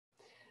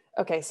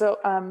Okay, so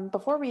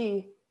before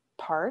we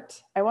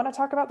part, I want to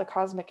talk about the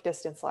cosmic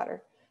distance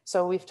ladder.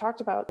 So we've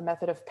talked about the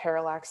method of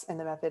parallax and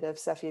the method of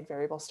Cepheid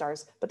variable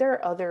stars, but there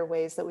are other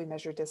ways that we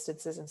measure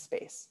distances in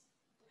space.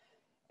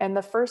 And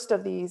the first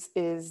of these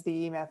is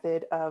the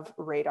method of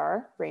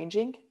radar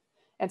ranging.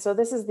 And so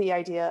this is the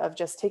idea of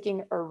just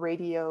taking a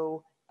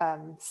radio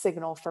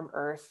signal from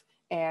Earth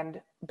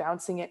and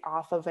bouncing it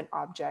off of an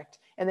object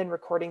and then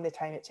recording the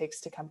time it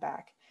takes to come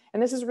back.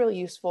 And this is really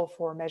useful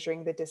for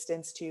measuring the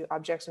distance to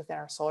objects within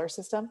our solar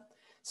system.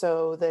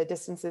 So the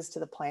distances to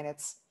the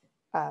planets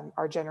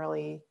are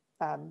generally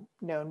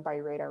known by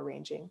radar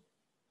ranging.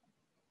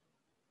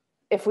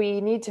 If we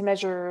need to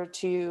measure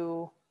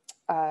to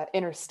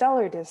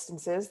interstellar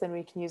distances, then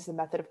we can use the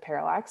method of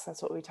parallax.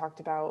 That's what we talked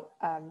about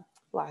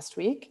last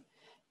week.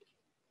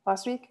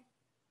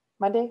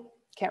 Monday?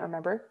 Can't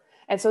remember.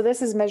 And so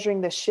this is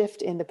measuring the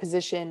shift in the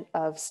position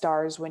of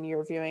stars when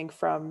you're viewing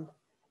from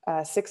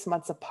 6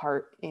 months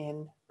apart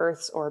in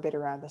Earth's orbit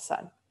around the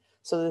sun.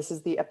 So this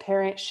is the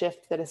apparent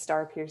shift that a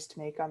star appears to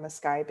make on the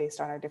sky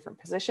based on our different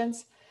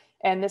positions.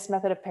 And this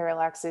method of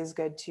parallax is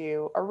good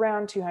to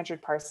around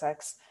 200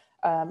 parsecs,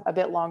 a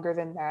bit longer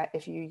than that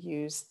if you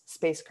use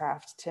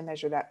spacecraft to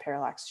measure that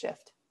parallax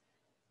shift.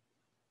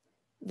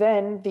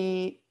 Then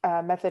the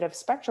method of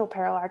spectral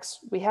parallax,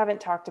 we haven't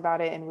talked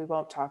about it and we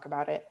won't talk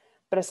about it,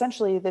 but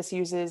essentially this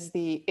uses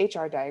the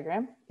HR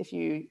diagram. If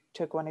you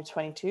took 1 to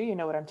 22, you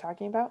know what I'm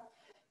talking about.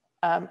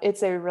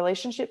 It's a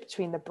relationship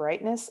between the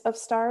brightness of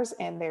stars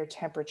and their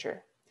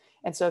temperature.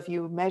 And so if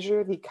you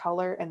measure the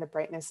color and the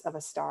brightness of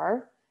a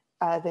star,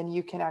 then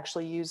you can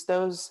actually use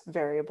those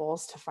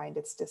variables to find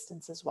its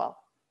distance as well.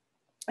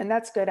 And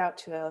that's good out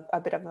to a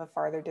bit of a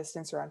farther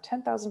distance, around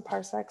 10,000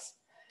 parsecs.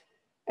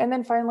 And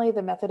then finally,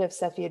 the method of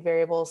Cepheid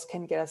variables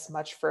can get us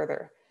much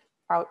further,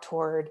 out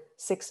toward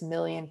 6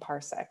 million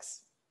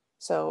parsecs.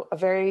 So a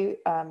very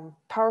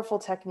powerful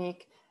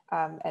technique,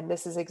 and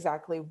this is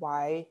exactly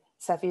why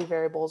Cepheid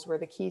variables were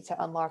the key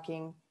to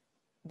unlocking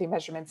the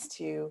measurements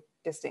to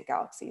distant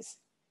galaxies.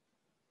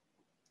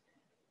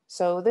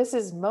 So this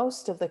is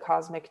most of the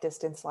cosmic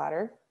distance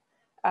ladder.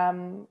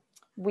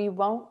 We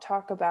won't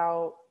talk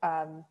about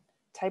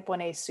type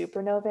 1a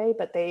supernovae,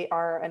 but they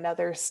are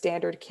another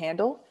standard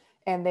candle,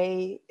 and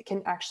they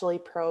can actually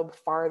probe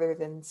farther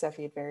than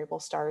Cepheid variable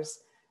stars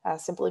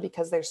simply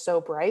because they're so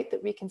bright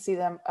that we can see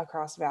them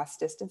across vast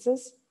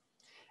distances.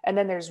 And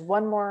then there's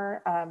one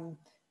more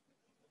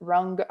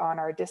rung on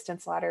our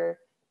distance ladder,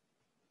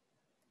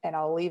 and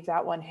I'll leave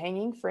that one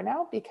hanging for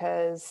now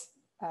because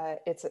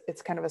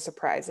it's kind of a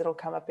surprise. It'll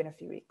come up in a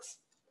few weeks.